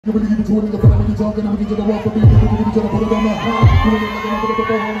You really get to it in the front when you're talking, I'm gonna get to the walk for me. You really try to put it on that high. You really like I'm gonna put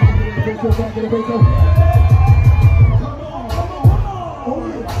it on the back of the face. Come on.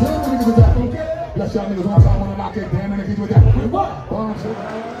 Damn, niggas is that, okay? Bless y'all niggas one time when I lock it. Damn, niggas with that. What? Bomb shit.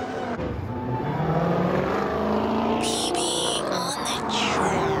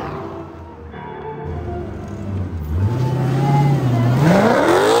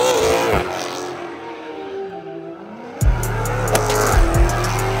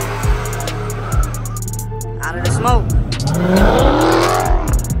 Out of the smoke.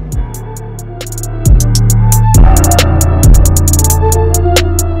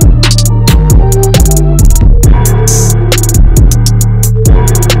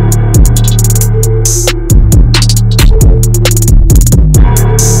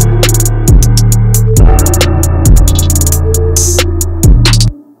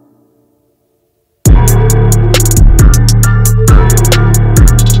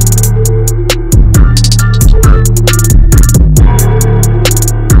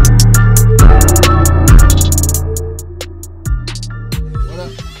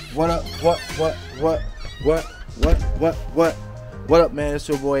 What up, man? It's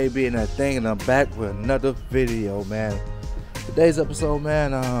your boy AB and that thing, and I'm back with another video, man. Today's episode,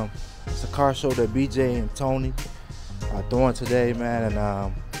 man, it's a car show that BJ and Tony are throwing today, man. And I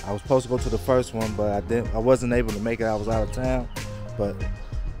was supposed to go to the first one, but I wasn't able to make it. I was out of town, but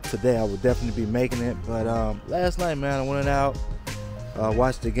today I will definitely be making it. But last night, man, I went out,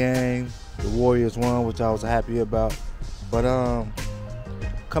 watched the game. The Warriors won, which I was happy about. But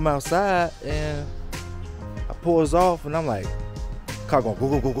come outside and I pulls off, and I'm like, car going go.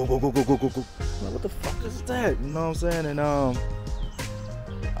 I'm like, what the fuck is that? You know what I'm saying? And I'm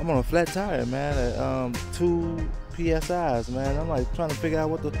on a flat tire, man, at 2 PSIs, man. I'm like trying to figure out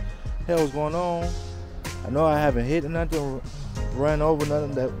what the hell is going on. I know I haven't hit nothing, ran over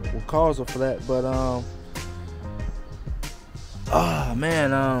nothing that would cause a flat, but I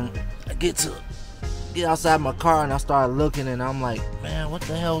get outside my car and I start looking, and I'm like, man, what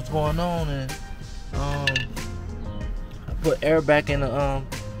the hell's going on? And I put air back in the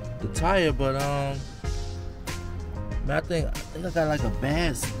tire, but man, I think I got like a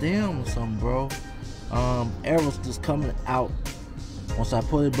bad stem or something, bro. Air was just coming out once I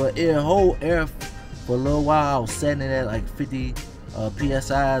put it, but whole air for a little while. I was setting it at like 50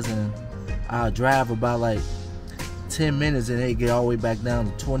 PSIs, and I'll drive about like 10 minutes and it get all the way back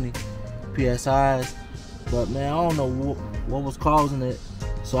down to 20 PSIs. But man, I don't know what was causing it,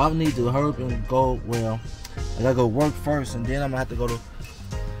 so I need to hurry up and go. Well, I gotta go work first, and then I'm gonna have to go to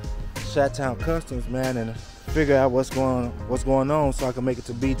Chi-Town Customs, man, and figure out what's going on, so I can make it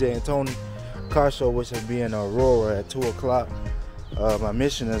to BJ and Tony car show, which will be in Aurora at 2 o'clock. My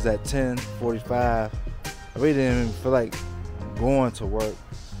mission is at 10:45. I really didn't even feel like going to work.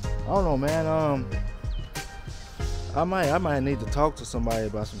 I don't know, man. I might need to talk to somebody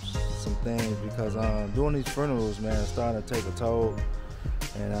about some things, because doing these funerals, man, is starting to take a toll,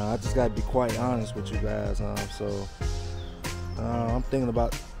 and I just gotta be quite honest with you guys. So I'm thinking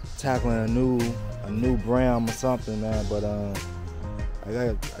about tackling a new brand or something, man. But I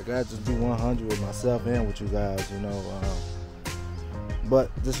gotta just be 100 with myself and with you guys, you know. But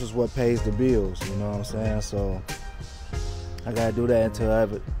this is what pays the bills, you know what I'm saying? So I gotta do that until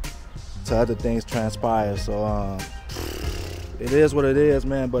other things transpire. So it is what it is,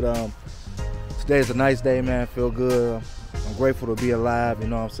 man. But today's a nice day, man. Feel good. I'm grateful to be alive, you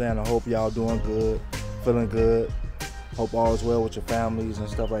know what I'm saying? I hope y'all doing good, feeling good. Hope all is well with your families and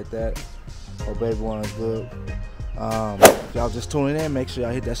stuff like that. Hope everyone is good. If y'all just tuning in, make sure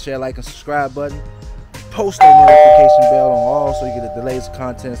y'all hit that share, like, and subscribe button. Post that notification bell on all so you get the latest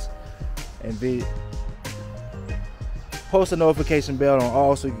contents and video. Post the notification bell on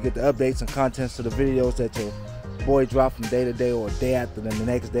all so you can get the updates and contents to the videos that your boy drop from day to day or day after than the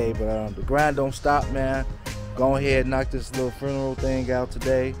next day. But the grind don't stop, man. Go ahead and knock this little funeral thing out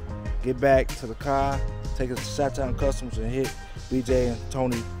today. Get back to the car, take it to Chi-Town Customs, and hit BJ and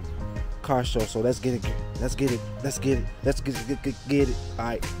Tony car show. So let's get it. All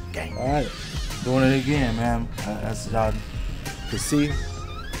right, gang. All right, doing it again, man. As y'all can see,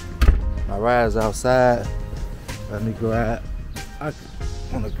 my ride is outside. Let me grab. I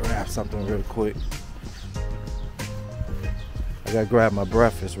want to grab something real quick. I gotta grab my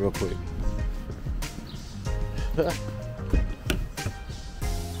breakfast real quick.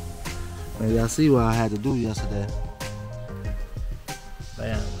 Man, y'all see what I had to do yesterday.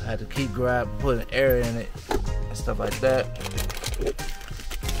 Man, I had to keep putting air in it and stuff like that.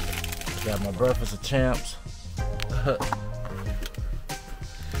 Got my breakfast of champs.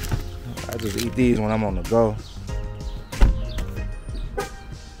 I just eat these when I'm on the go.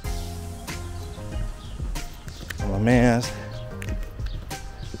 my man's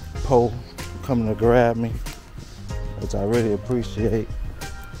Poe coming to grab me, which I really appreciate.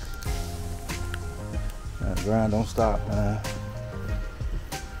 Man, the grind don't stop, man.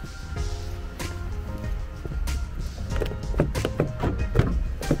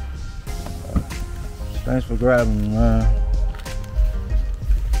 Thanks for grabbing me, man.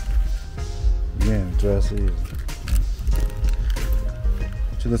 Yeah, dress easy.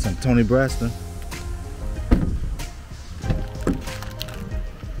 You listen to Tony Braxton.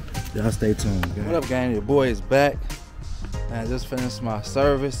 Y'all stay tuned, gang. What up, gang? Your boy is back. I just finished my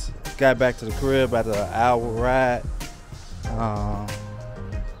service. Got back to the crib after an hour ride. Had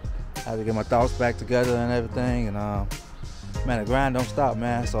to get my thoughts back together and everything. And man, the grind don't stop,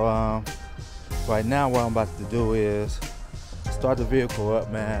 man. So right now, what I'm about to do is start the vehicle up,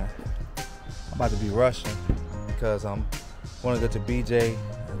 man. I'm about to be rushing because I'm want to go to BJ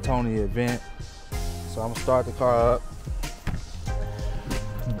and Tony event. So I'm gonna start the car up.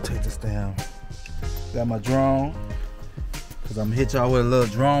 Take this down. Got my drone, cause I'm gonna hit y'all with a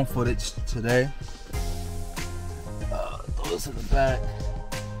little drone footage today. Throw this in the back.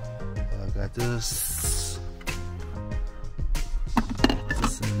 I got this.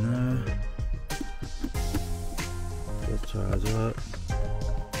 This in there. Let's charge up.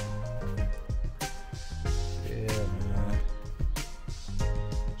 Yeah, man.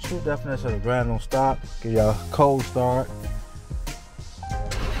 True definition of the grind don't stop. Give y'all a cold start.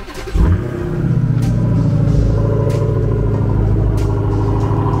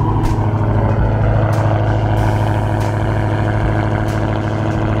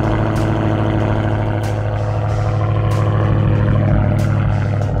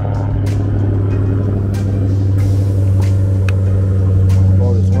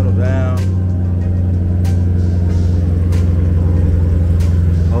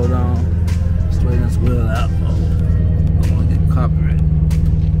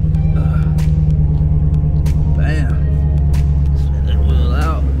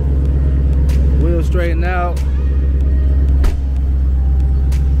 Straighten out.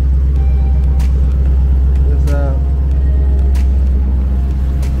 This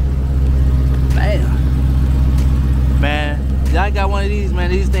bam. Man, y'all got one of these, man.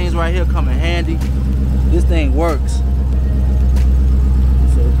 These things right here come in handy. This thing works.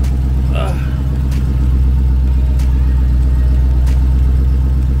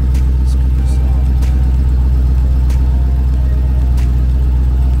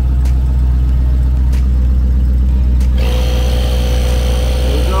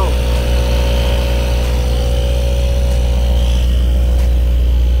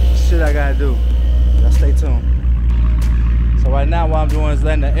 So I gotta do. Y'all stay tuned. So right now what I'm doing is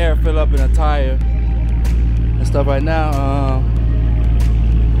letting the air fill up in the tire and stuff right now.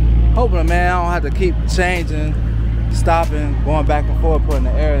 Hoping, man, I don't have to keep changing, stopping, going back and forth, putting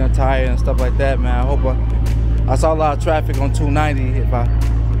the air in the tire and stuff like that, man. I hope I saw a lot of traffic on 290. But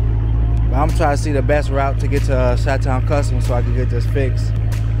I'm trying to see the best route to get to Chi-Town Customs so I can get this fixed.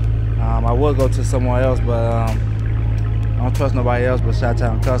 I will go to somewhere else, but I don't trust nobody else but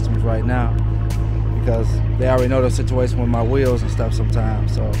Chi-Town Customs right now because they already know the situation with my wheels and stuff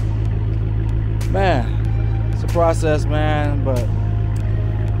sometimes. So, man, it's a process, man. But,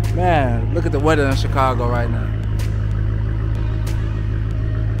 man, look at the weather in Chicago right now.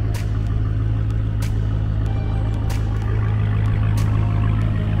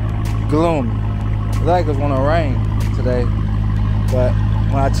 Gloomy. It's like it's gonna rain today, but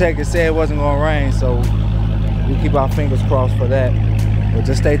when I checked, it said it wasn't gonna rain, so we keep our fingers crossed for that. But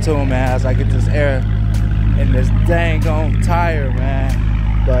just stay tuned, man, as I get this air in this dang on tire, man.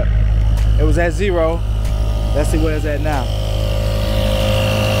 But it was at 0. Let's see where it's at now.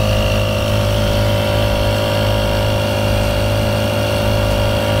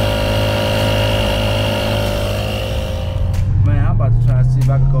 Man, I'm about to try to see if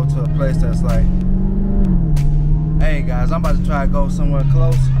I can go to a place that's like, hey guys, I'm about to try to go somewhere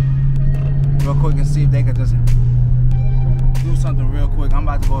close real quick and see if they could just do something real quick. I'm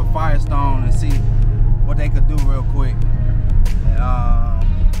about to go to Firestone and see what they could do real quick. And,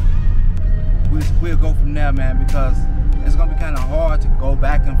 we'll go from there, man, because it's gonna be kind of hard to go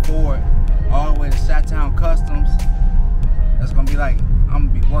back and forth all the way to Chi-Town Customs. It's gonna be like I'm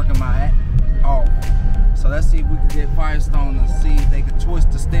gonna be working my ass off. So let's see if we can get Firestone and see if they can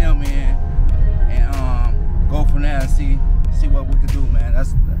twist the stem in and go from there and see what we can do, man.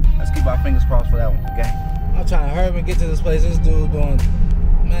 Let's keep our fingers crossed for that one, okay? I'm trying to hurry and get to this place. This dude doing,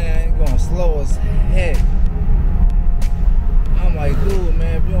 man, going slow as heck. I'm like, dude,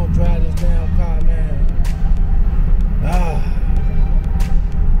 man, if you don't drive this damn car, man.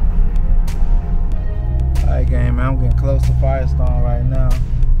 Alright, gang, man. man, I'm getting close to Firestone right now.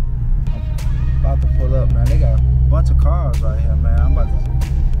 I'm about to pull up, man. They got a bunch of cars right here, man. I'm about to...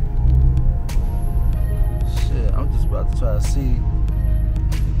 Shit, I'm just about to try to see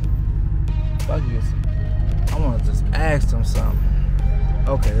if I can get some... I want to just ask them something.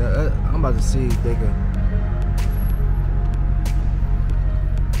 Okay, I'm about to see if they can...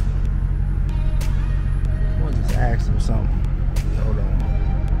 I want to just ask them something. Hold on.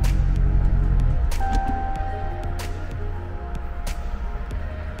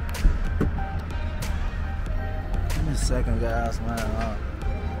 Give me a second, guys, man. I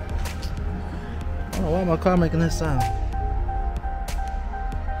don't know why my car making this sound.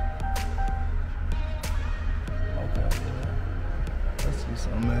 Okay, yeah. Let's see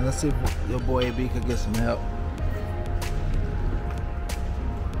something, man. Let's see if your boy AB could get some help.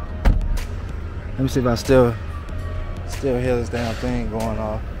 Let me see if I still hear this damn thing going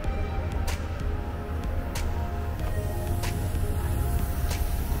off.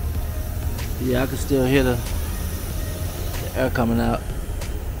 Yeah, I can still hear the air coming out.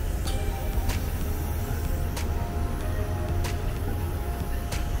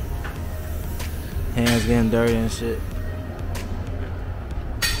 Hands getting dirty and shit.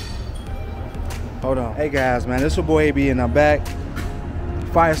 Hold on. Hey guys, man, this your boy AB and I'm back.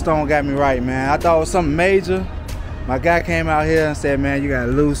 Firestone got me right, man. I thought it was something major. My guy came out here and said, man, you got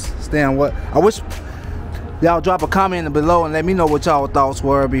loose. Stay on what? I wish y'all drop a comment below and let me know what y'all thoughts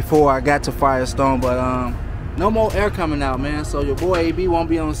were before I got to Firestone. But no more air coming out, man. So your boy AB won't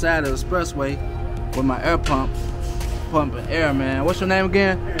be on the side of the expressway with my air pump, pumping air, man. What's your name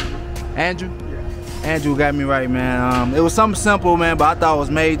again? Andrew? Yeah. Andrew got me right, man. It was something simple, man, but I thought it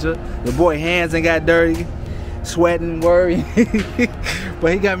was major. Your boy hands ain't got dirty, sweating, worrying.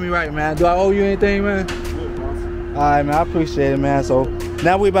 But he got me right, man. Do I owe you anything, man? Alright, man, I appreciate it, man. So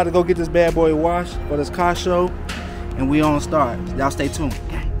now we about to go get this bad boy washed for this car show, and we on start. Y'all stay tuned.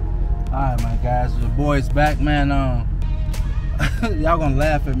 Okay. Alright, my guys, the boy's back, man. Y'all gonna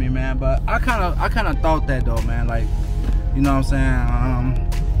laugh at me, man, but I kind of thought that though, man. Like, you know what I'm saying?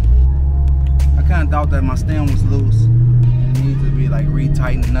 I kind of thought that my stem was loose and it needs to be like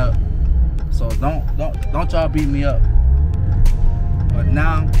re-tightening up. So don't y'all beat me up. But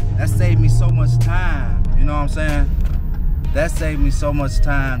now that saved me so much time. You know what I'm saying? That saved me so much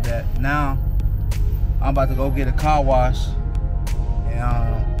time that now I'm about to go get a car wash.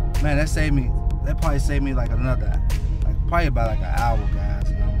 And man, that probably saved me like probably about like an hour, guys.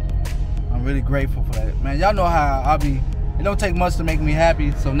 And I'm really grateful for that. Man, y'all know how I be. It don't take much to make me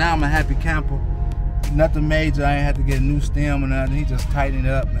happy. So now I'm a happy camper. Nothing major. I ain't had to get a new stem or nothing. He just tightened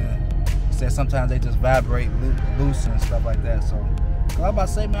it up, man. He said sometimes they just vibrate loose and stuff like that. So I was about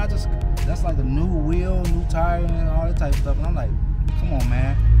to say, man, that's like a new wheel, new tire, and all that type of stuff. And I'm like, come on,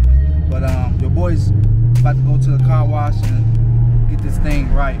 man. But your boy's about to go to the car wash and get this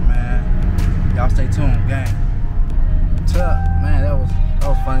thing right, man. Y'all stay tuned, gang. Man, that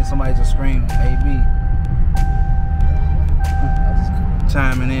was funny. Somebody just screamed AB. I was just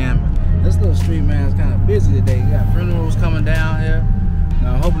chiming in. This little street, man, is kind of busy today. You got funerals coming down here.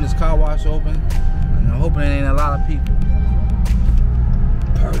 Now I'm hoping this car wash open, and I'm hoping there ain't a lot of people.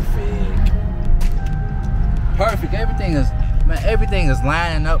 Perfect. Everything is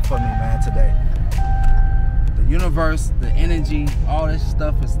lining up for me, man, today. The universe, the energy, all this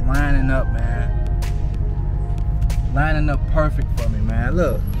stuff is lining up, man. Lining up perfect for me, man.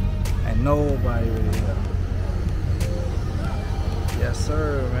 Look, ain't nobody really here. Yes,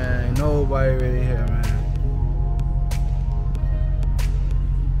 sir, man. Ain't nobody really here, man.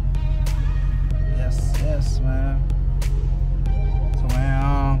 Yes, man. So,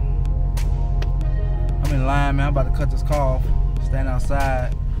 man, I'm in line, man. I'm about to cut this car off. Stand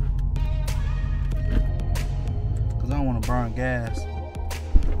outside. Because I don't want to burn gas.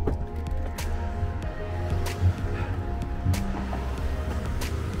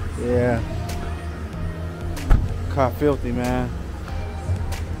 Yeah. Car filthy, man.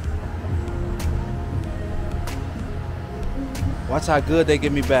 Watch how good they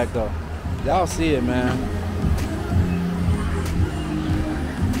get me back, though. Y'all see it, man.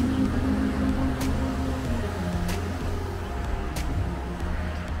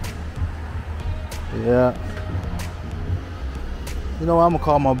 Yeah. You know what? I'm gonna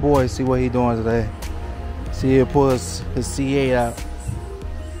call my boy, see what he doing today. See, he'll pull his C8 out.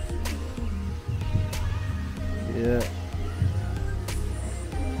 Yeah.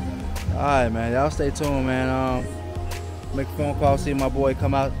 Alright, man. Y'all stay tuned, man. Make a phone call, see my boy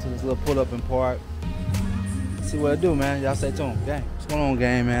come out to this little pull-up and park. See what it do, man. Y'all stay tuned. Gang. What's going on,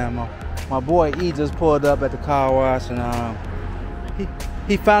 gang, man? My boy E just pulled up at the car wash, and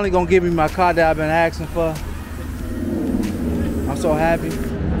he finally gonna give me my car that I've been asking for. I'm so happy.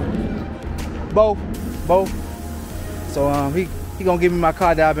 Both. So he gonna give me my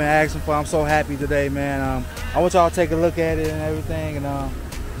car that I've been asking for. I'm so happy today, man. I want y'all to take a look at it and everything, and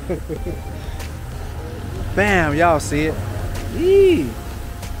bam, y'all see it. Yee.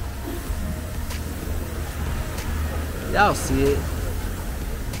 Y'all see it.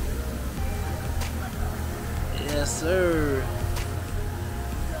 Yes, sir.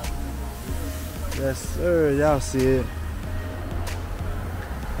 Yes, sir. Y'all see it.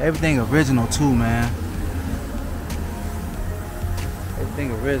 Everything original too, man.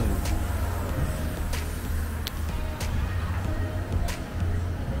 Everything original.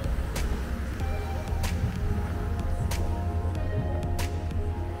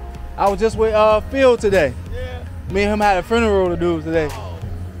 I was just with Phil today. Yeah. Me and him had a funeral to do today. Oh.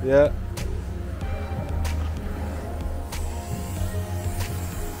 Yeah.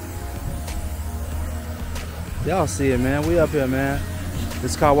 Y'all see it, man. We up here, man.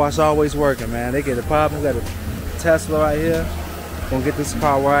 This car wash always working, man. They get the problem. We got a Tesla right here. Gonna get this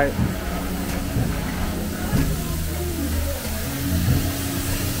car right.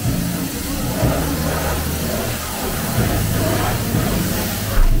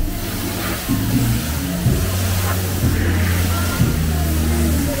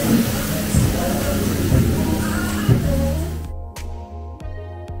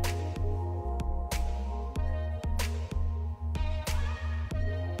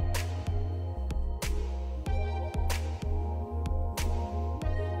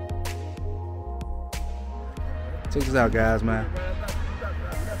 Check this out, guys, man.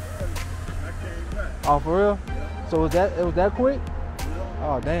 Oh, for real? So it was that quick?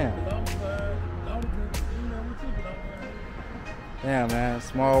 Oh, damn. Damn, man,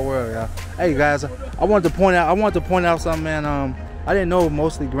 small world, y'all. Hey, guys, I wanted to point out something, man. I didn't know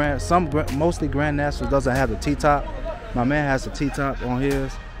mostly Grand Nationals doesn't have the T-top. My man has the T-top on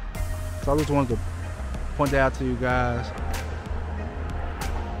his, so I just wanted to point that out to you guys.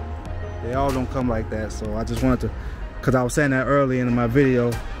 They all don't come like that, so I just wanted to, cause I was saying that early in my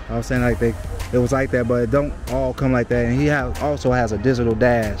video. I was saying like it was like that, but it don't all come like that. And he also has a digital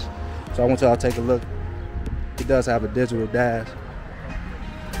dash, so I want y'all to take a look. He does have a digital dash.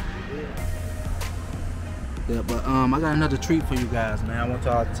 Yeah, but I got another treat for you guys, man. I want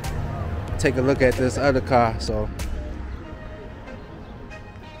y'all to take a look at this other car. So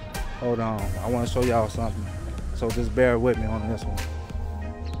hold on, I want to show y'all something. So just bear with me on this one.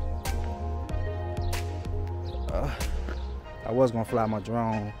 I was gonna fly my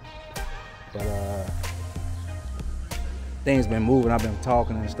drone, but things been moving. I've been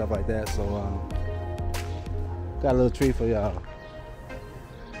talking and stuff like that, so got a little treat for y'all.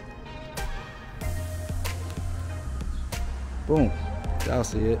 Boom, y'all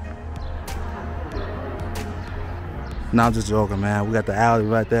see it. No, I'm just joking, man. We got the alley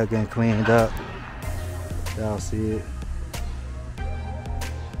right there getting cleaned up. Y'all see it.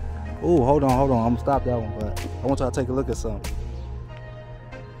 Ooh, hold on. I'm gonna stop that one, but I want y'all to take a look at something.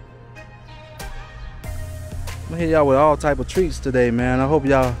 I'm gonna hit y'all with all type of treats today, man. I hope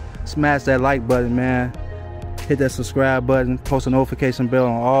y'all smash that like button, man. Hit that subscribe button, post a notification bell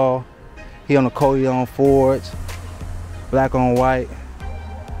on all. He on the Cody on Fords, black on white.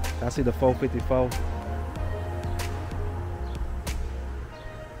 I see the 454.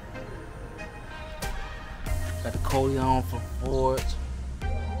 Got the Cody on for Fords.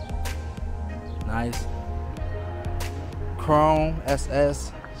 Nice. Chrome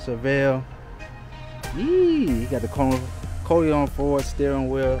SS Chevelle. Yee, he got the Cody on Ford steering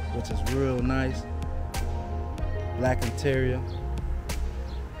wheel, which is real nice. Black interior.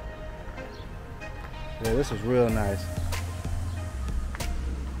 Yeah, this is real nice.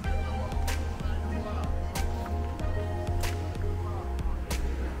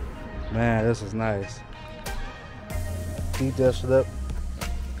 Man, this is nice. Detail slip.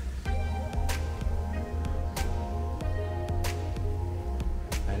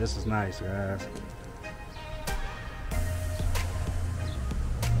 Man, this is nice, guys.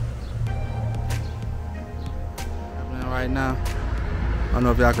 Right now, I don't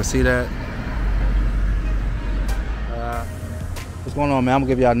know if y'all can see that. What's going on, man? I'm gonna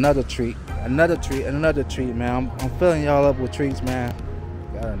give y'all another treat, and another treat, man. I'm filling y'all up with treats, man.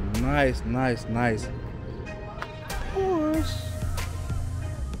 Got a nice Porsche.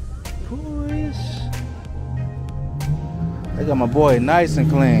 I got my boy nice and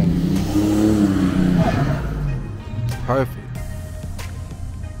clean. Perfect.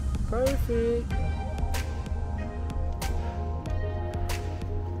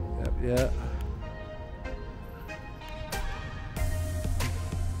 Yeah.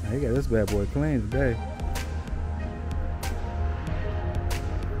 He got this bad boy clean today.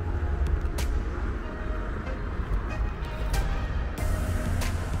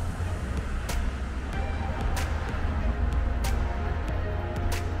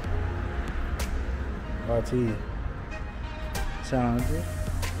 RT. Challenger.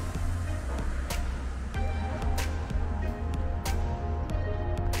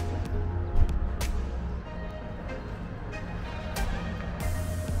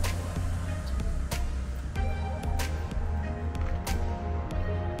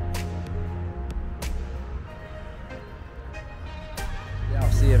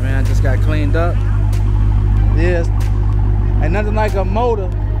 Y'all see it, man. Just got cleaned up. Yes. Ain't nothing like a motor.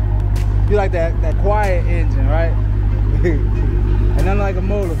 You like that quiet engine, right? Ain't nothing like a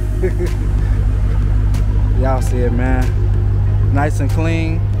motor. Y'all see it, man. Nice and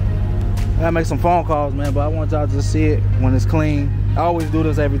clean. I gotta make some phone calls, man, but I want y'all to just see it when it's clean. I always do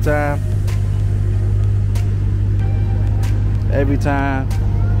this every time. Every time.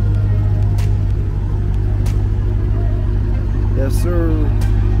 Yes, sir.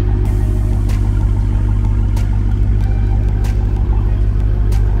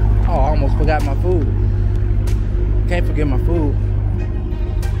 Oh, I almost forgot my food. Can't forget my food.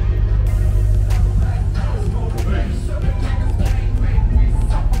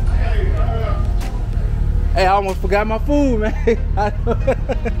 Hey, I almost forgot my food, man.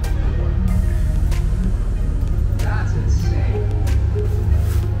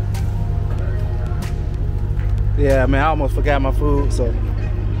 Yeah, man, I almost forgot my food, so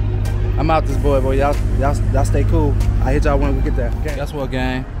I'm out this boy. Y'all stay cool. I hit y'all when we get there. Okay. Guess what,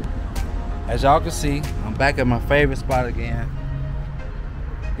 gang? As y'all can see, I'm back at my favorite spot again.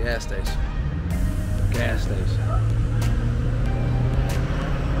 Gas station. Gas station.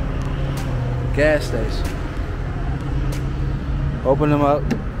 Gas station. Open them up,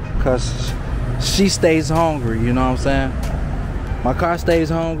 cause she stays hungry, you know what I'm saying? My car stays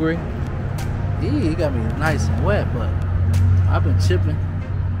hungry. He got me nice and wet, but I've been chipping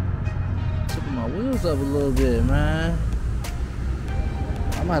my wheels up a little bit, man.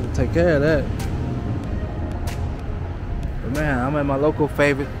 I'm gonna have to take care of that. But man, I'm at my local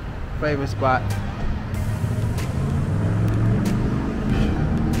favorite spot.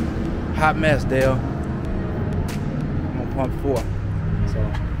 Hot mess, Dale. I'm on pump 4.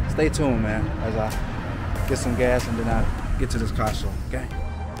 So stay tuned, man, as I get some gas and then I get to this car show, okay?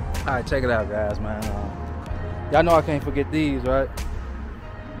 Alright, check it out, guys, man. Y'all know I can't forget these, right?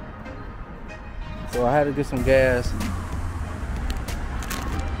 So I had to get some gas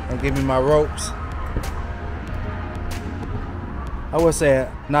and give me my ropes. I would say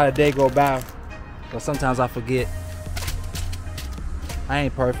not a day go by, but sometimes I forget. I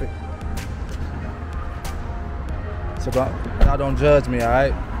ain't perfect. So y'all don't judge me,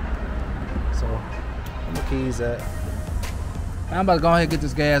 alright? So, where my keys at? I'm about to go ahead and get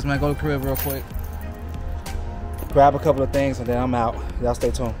this gas, man. Go to the crib real quick. Grab a couple of things and then I'm out. Y'all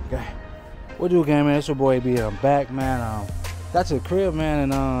stay tuned, okay? What do, gang, man? It's your boy B. I'm back, man. Got to the crib,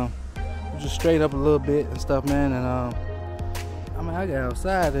 man, and just straight up a little bit and stuff, man. And I mean, I got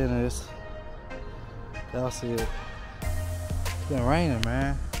outside in this. Y'all see it. It's been raining,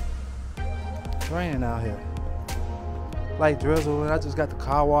 man. It's raining out here. Light drizzle, and I just got the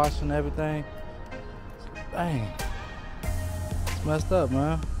car wash and everything. Dang. It's messed up,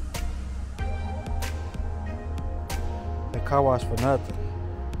 man. The car wash for nothing.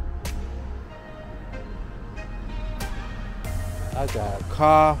 I got a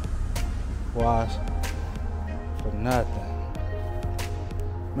car wash for nothing.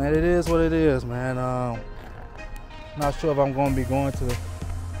 Man, it is what it is, man. Not sure if I'm gonna be going to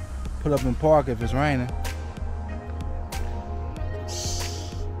put up in park if it's raining.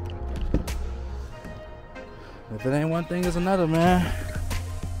 If it ain't one thing, it's another, man.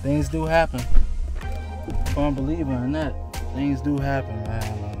 Things do happen. I'm a believer in that. Things do happen,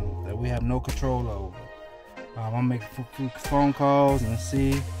 man, that we have no control over. I'm gonna make phone calls and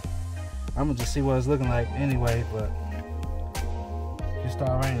see. I'm gonna just see what it's looking like anyway, but if you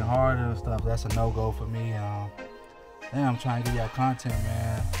start raining harder and stuff, that's a no-go for me. Then I'm trying to give y'all content,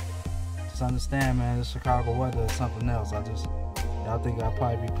 man. Just understand, man, this Chicago weather is something else. Y'all think I'll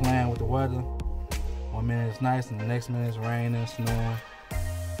probably be playing with the weather. 1 minute it's nice and the next minute it's raining, snowing.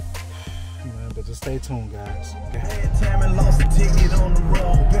 Man, but just stay tuned, guys. Okay. Tamron lost a ticket on the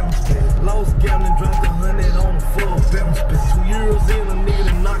road. Lost gambling, dropped 100 on the floor. 2 euros in a nigga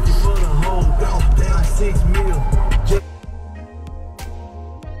to knock you for the hole. Down 6 mil.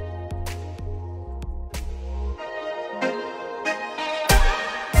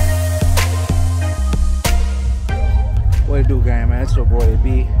 What it do, gang, man? It's your boy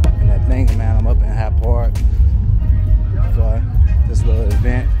B and that thing, man. I'm up in Hyde Park for this little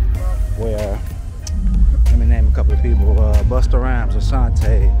event where, let me name a couple of people, Busta Rhymes,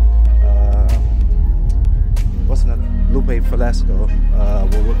 Asante, what's another, Lupe Falasco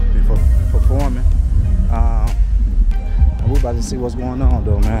will be performing. We about to see what's going on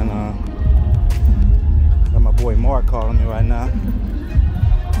though, man. Got my boy Mark calling me right now.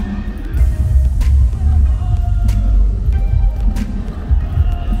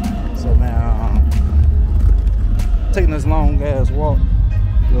 So man, taking this long ass walk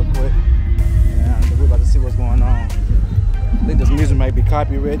real quick. And we're about to see what's going on. I think this music might be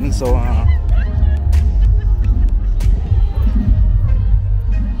copywritten, so I'm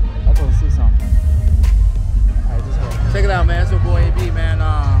gonna see something. Check it out, man. It's your boy AB, man.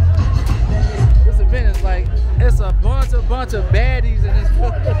 This event is like, it's a bunch of baddies in this.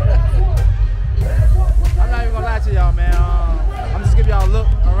 I'm not even gonna lie to y'all, man. I'm just giving y'all a look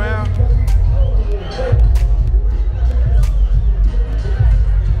around.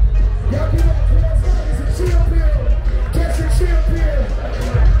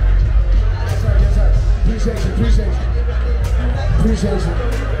 Appreciate you.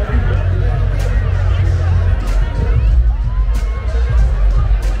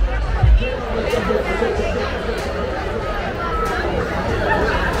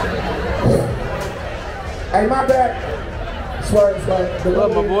 Hey, my bad. Sorry. What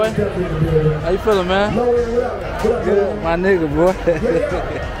up, my boy? How you feeling, man? What up? Good, my nigga, boy.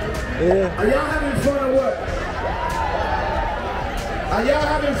 Yeah. Are y'all having fun or what? Are y'all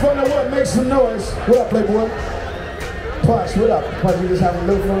having fun or what? Make some noise. What up, Playboy? Plus, what up? Plus, you just having a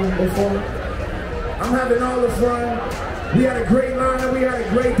little fun? I'm having all the fun. We had a great lineup. We had a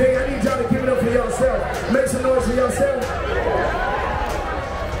great day. I need y'all to give it up for yourself. Make some noise for yourself.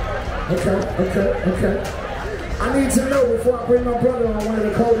 Okay. I need to know before I bring my brother on, one of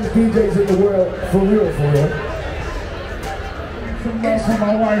the coldest DJs in the world, for real.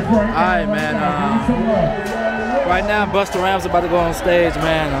 Alright, man. Right now, Busta Rhymes about to go on stage,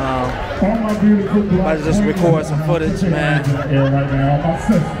 man. About to just record some footage, man. I'm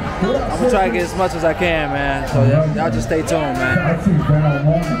gonna try to get as much as I can, man. So y'all just stay tuned, man.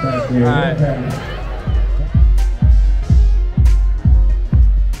 Alright.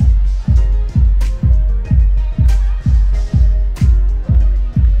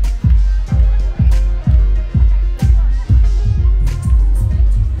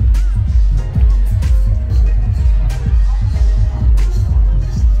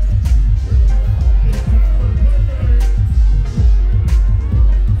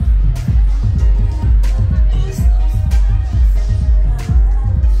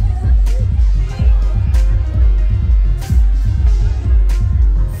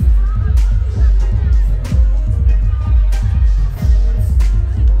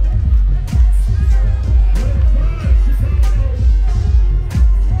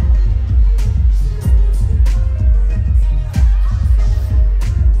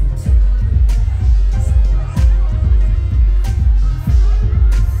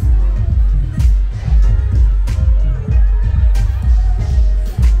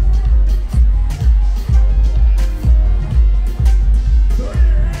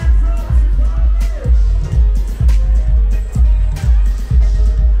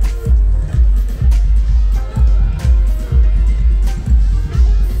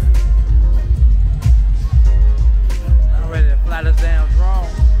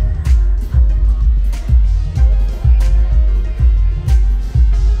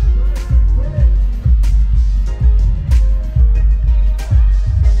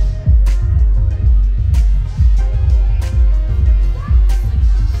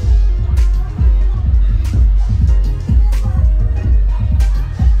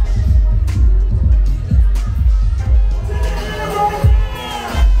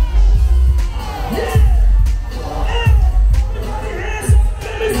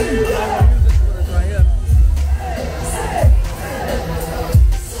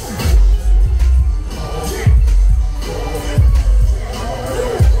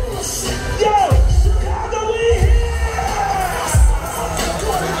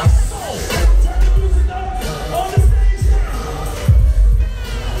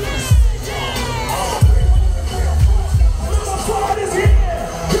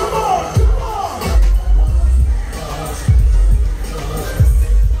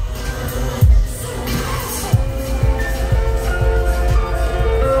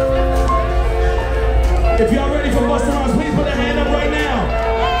 If y'all ready for Busta Rhymes, please put a hand up right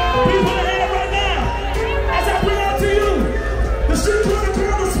now. Please put a hand up right now. As I bring out to you, the shit trying to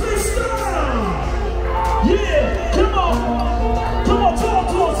turn the Smith style. Yeah, come on. Come on,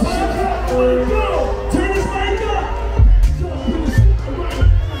 talk to us, man. Where you go? Turn this mic up. Hands up in the sky right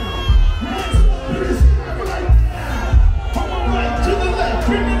now. Hands up in the sky right now. Come on, right to the left.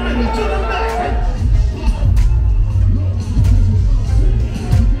 Bring it right to the back.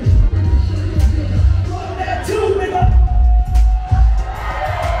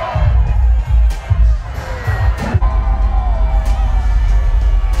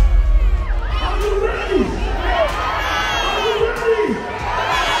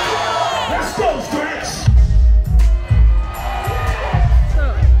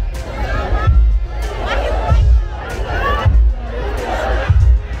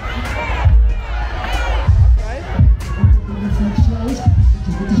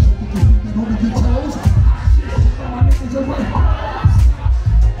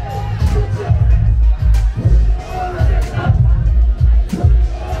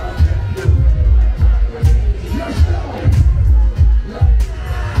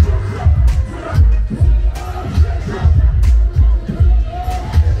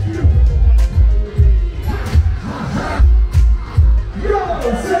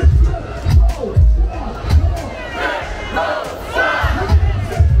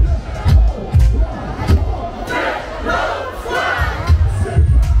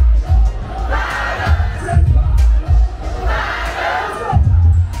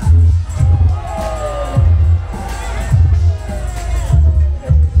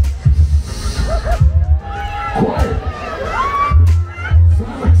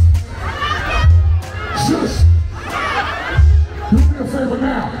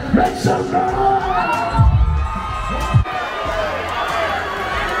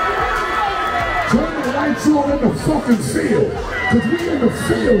 Turn the lights on in the fucking field. Cause we in the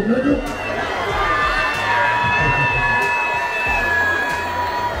field, nigga.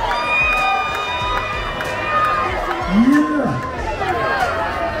 Yeah.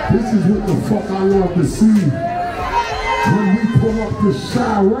 This is what the fuck I love to see. When we pull up the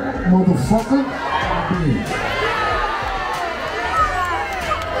Chirac, motherfucker.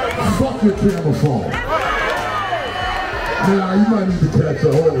 Fuck your camera phone. Now you might need to catch a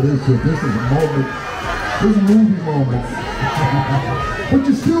hold of this shit. This is a moment. This is movie moments. But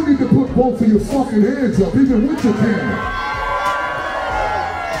you still need to put both of your fucking hands up, even with your camera.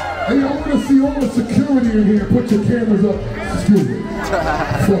 Hey, I want to see all the security in here. Put your cameras up. Excuse me.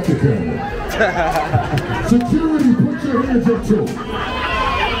 Fuck the camera. Security, put your hands up too.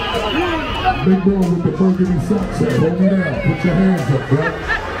 Big bro with the burgundy socks on. Hold me down. Put your hands up, bro.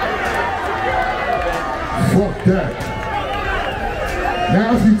 Fuck that.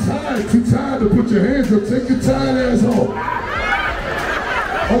 Now if you're tired, too tired to put your hands up, take your tired ass home.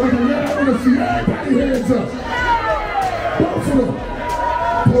 Over the red, I want to see everybody hands up. Both of them.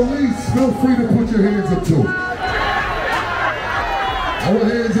 Police, feel free to put your hands up too. Our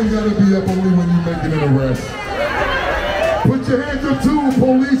hands ain't gotta be up only when you're making an arrest. Put your hands up too,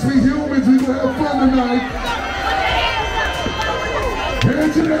 police. We humans, we gonna have fun tonight.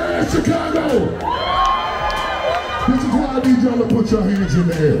 Hands in the air, Chicago. This is why I need y'all to put your hands in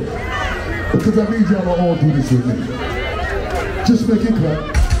the air. Because I need y'all to all do this with me. Just make it clap.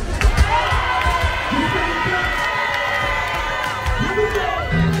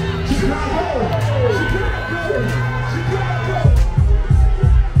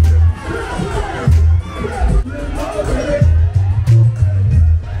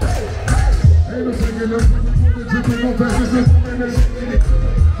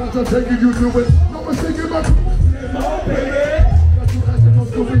 Once I'm taking you through it, no mistake in my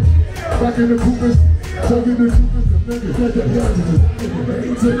back in the coopers, talking the coopers, the niggas like the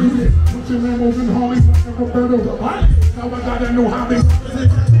put your lambos in Holly, never better. Now I got a new hobby.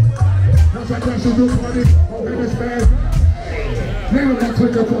 Now I got some new money, oh, in this bag. Name that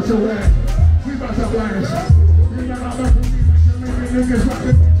click across your leg. We about to blast. Niggas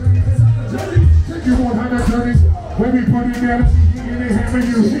rockin'. Take you on how that journey. When we put it down, they hammer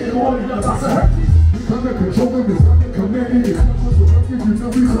you. See it all, you about to hurt you. We come to control them, we come to command it. You know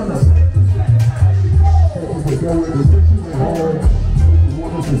we gonna. We go in the bitches and hard. We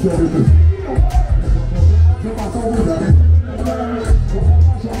want us to set it to. Come on, so we got it.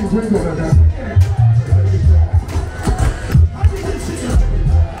 Something's ring on that.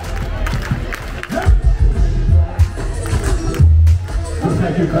 Just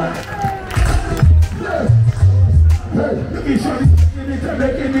make it back. Hey, look at Shorty,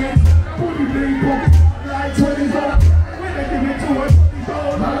 making it. Booty big, poking like 20s on. When they give it to us, we go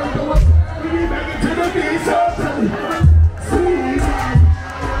hard. We be back into the beat, so tell me.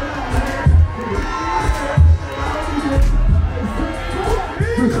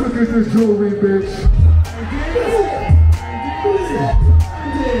 Just look at this jewelry, bitch.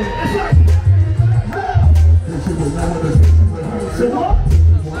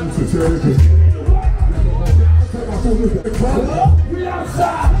 We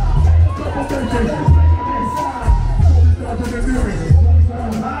outside.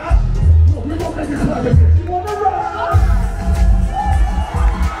 We gon' make it clap. You wanna ride?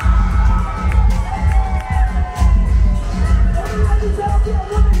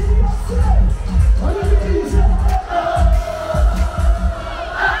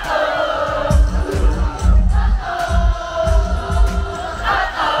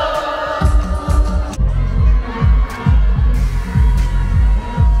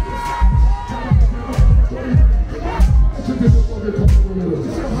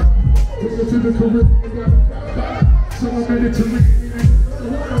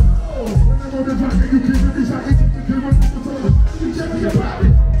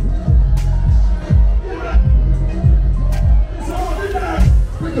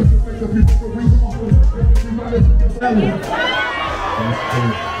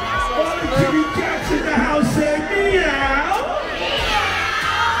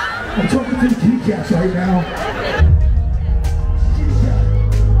 I'm talking to the kitty cats right now. Kitty cat,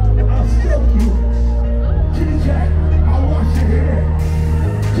 I'll stroke you. Kitty cat, I'll wash your hair.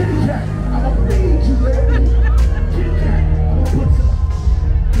 Kitty cat, I'ma feed you, lady. Kitty cat, I'ma put some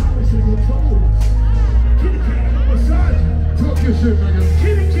polish in your toes. Kitty cat, I'ma massage you. Talk your shit, nigga.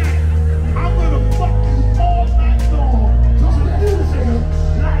 Kitty cat, I'm gonna fuck you all night long. Talk to this nigga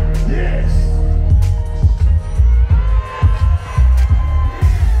like this.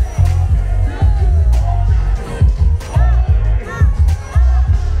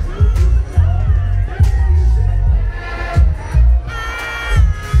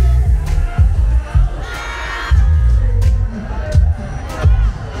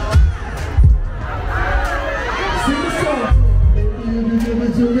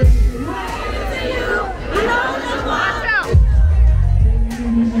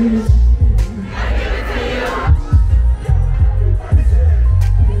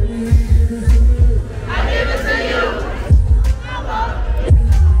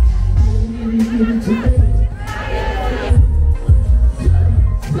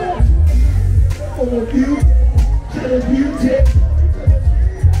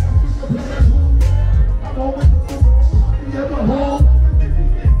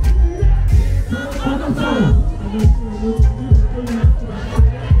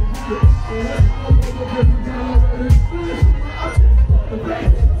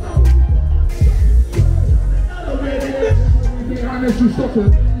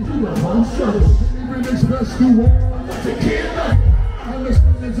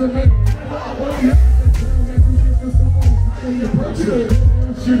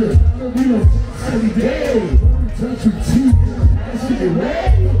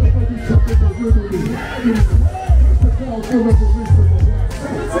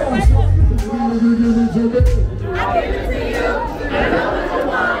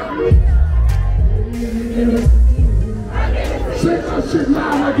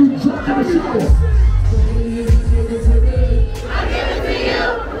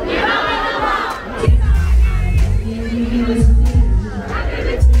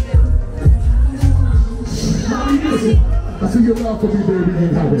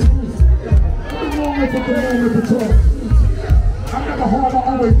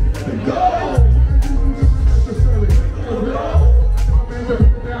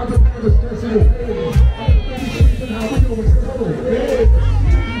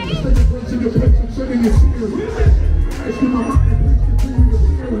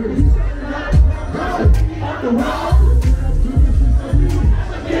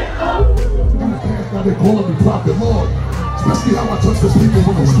 They call me Prophet Lord, especially how I touch the people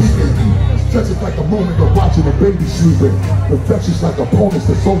when I'm speaking. Stretches like a moment of watching a baby sleeping. Infectious like opponents,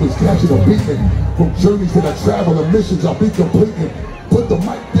 the soul is catching a beating. From journeys that I travel and missions I'll be completing. Put the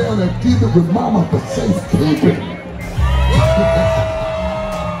mic down and give it with mama for safekeeping.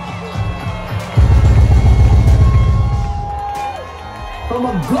 I'm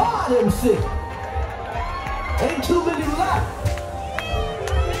a God MC. Ain't too many left.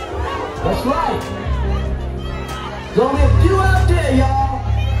 That's right. There's only a few out there, y'all.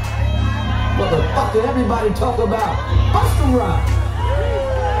 Motherfucker, everybody talk about Busta Rhymes.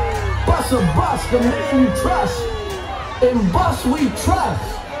 Bust a bust, the man you trust. In bust we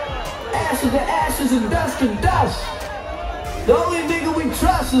trust. Ashes to ashes and dust to dust. The only nigga we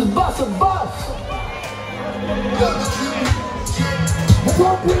trust is Busta Bust.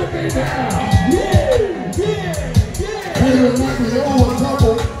 Fuck with me now. Yeah. Hey, remember, they all want a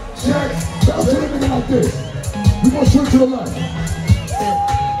couple. Check. Bounce to the nigga like this. We gonna shoot to the left.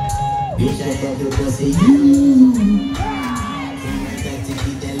 Bitch, I got the pussy, you.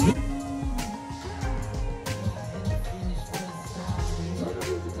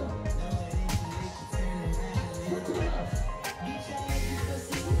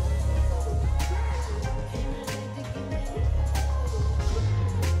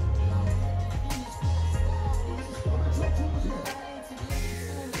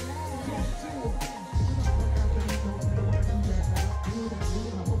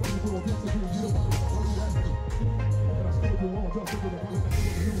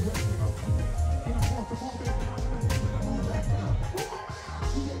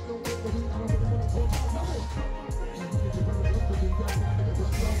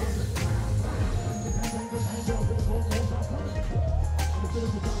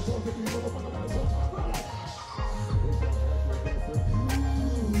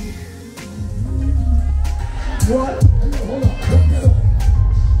 What? Hold on.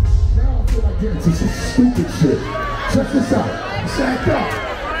 Now I feel like getting to some stupid shit. Check this out. Sack up.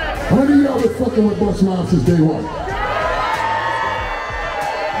 How many of y'all been fucking with Busta Rhymes since day one?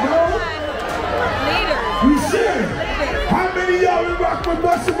 No? We said, how many of y'all been rocking with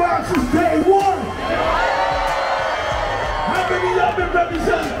Busta Rhymes since day one? How many of y'all been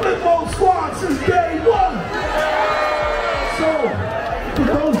representing Flipmode Squad since day one? So, for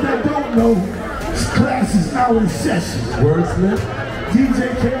those that don't know, this class is now in session. Wordsmith, DJ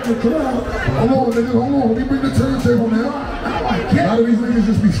came to the club. Hold on, nigga, hold on. Let me bring the turntable now. A lot of these niggas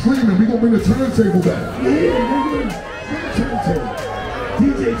just be screaming. We gonna bring the turntable back. Yeah, nigga. Bring the turntable.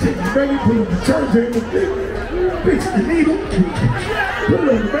 DJ take the record, put on the turntable, fix the needle, put it on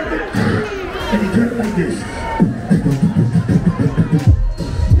the record, and he turn it like this.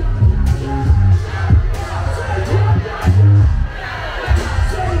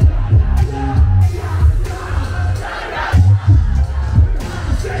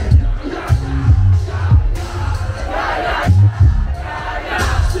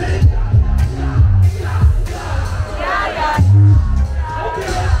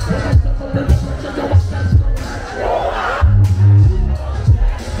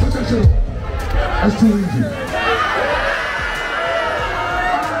 That's too easy.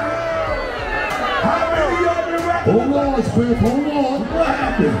 How many of y'all been rapping? Hold on, Spiff, hold on. What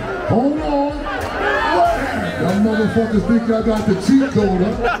happened? Hold on. What happened? Y'all motherfuckers think I got the cheat code,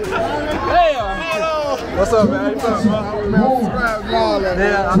 huh? What's up, man? What's up, bro?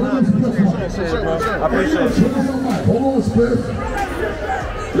 Yeah, I appreciate it, bro. I appreciate it. Hold on, Spiff.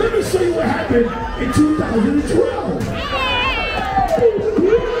 Let me show you what happened in 2012.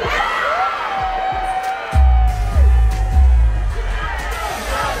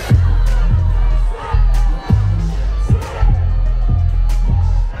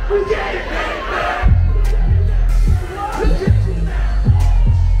 We get it.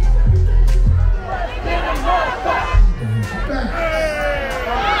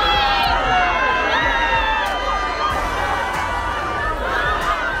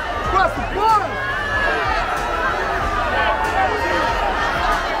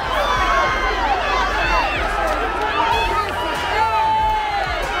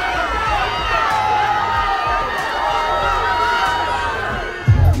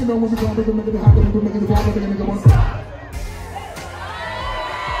 You know when we go, we're making it happen, we're making it go, we're making it go.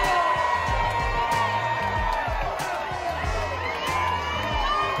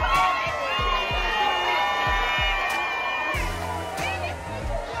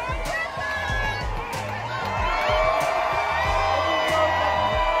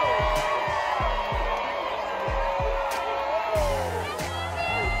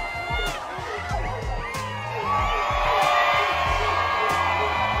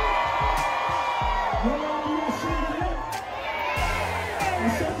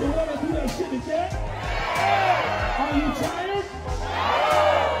 Are you tired?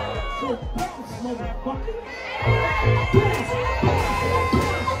 So bounce, motherfucker.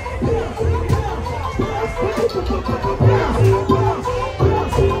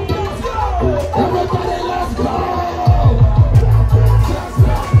 Everybody, let's go!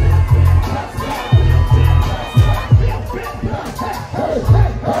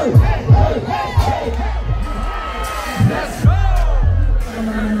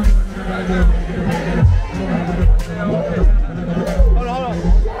 Hold on.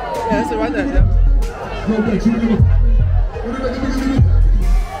 Yeah, that's it right there. Yeah.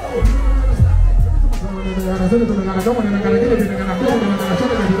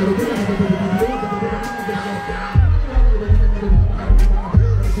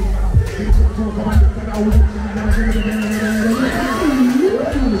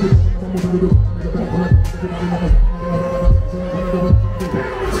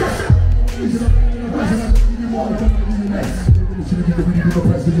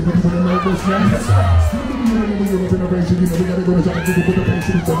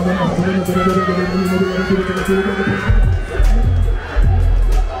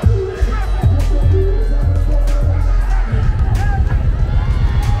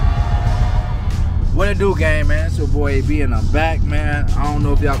 What it do, gang, man? It's your boy AB and I'm back, man. I don't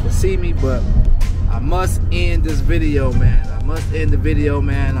know if y'all can see me, but I must end this video, man.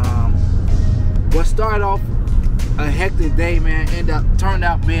 What started off a hectic day, man, turned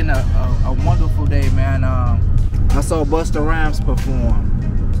out being a wonderful day, man. I saw Busta Rhymes perform.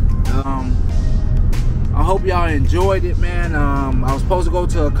 I hope y'all enjoyed it, man. I was supposed to go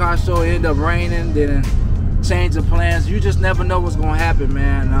to a car show, it ended up raining, then change the plans. You just never know what's gonna happen,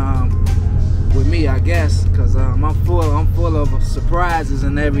 man. With me, I guess, cause I'm full of surprises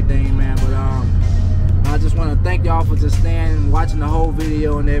and everything, man. But I just want to thank y'all for just staying, watching the whole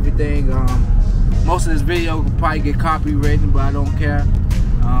video and everything. Most of this video could probably get copywritten, but I don't care.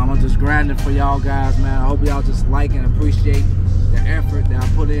 I'm just grinding for y'all guys, man. I hope y'all just like and appreciate the effort that I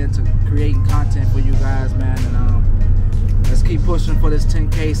put into creating content for you guys, man. And let's keep pushing for this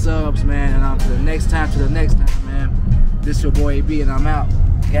 10K subs, man. And to the next time, man. This your boy AB, and I'm out,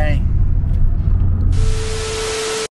 gang.